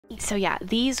So yeah,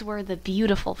 these were the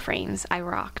beautiful frames I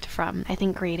rocked from, I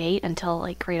think, grade 8 until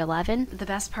like grade 11. The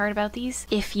best part about these,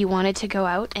 if you wanted to go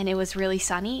out and it was really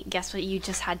sunny, guess what you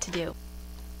just had to do?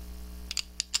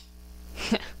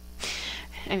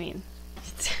 I mean,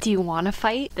 do you want to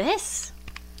fight? This?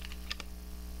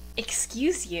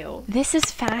 Excuse you. This is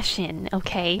fashion,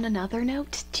 okay? On another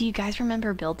note, do you guys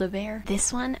remember Build-A-Bear?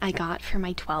 This one I got for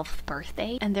my 12th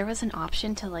birthday, and there was an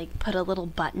option to like put a little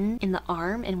button in the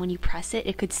arm, and when you press it,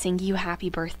 it could sing you happy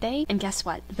birthday. And guess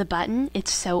what? The button,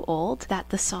 it's so old that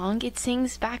the song it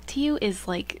sings back to you is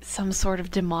like some sort of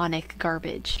demonic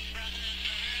garbage.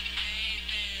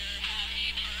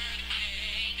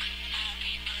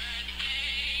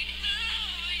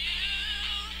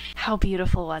 How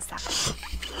beautiful was that?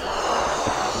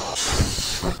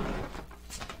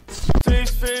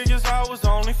 6 figures I was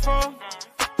only for.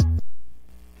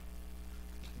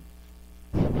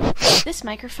 This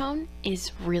microphone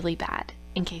is really bad,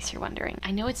 in case you're wondering. I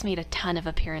know it's made a ton of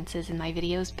appearances in my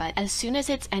videos, but as soon as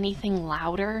it's anything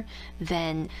louder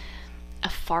than a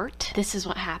fart, this is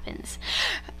what happens.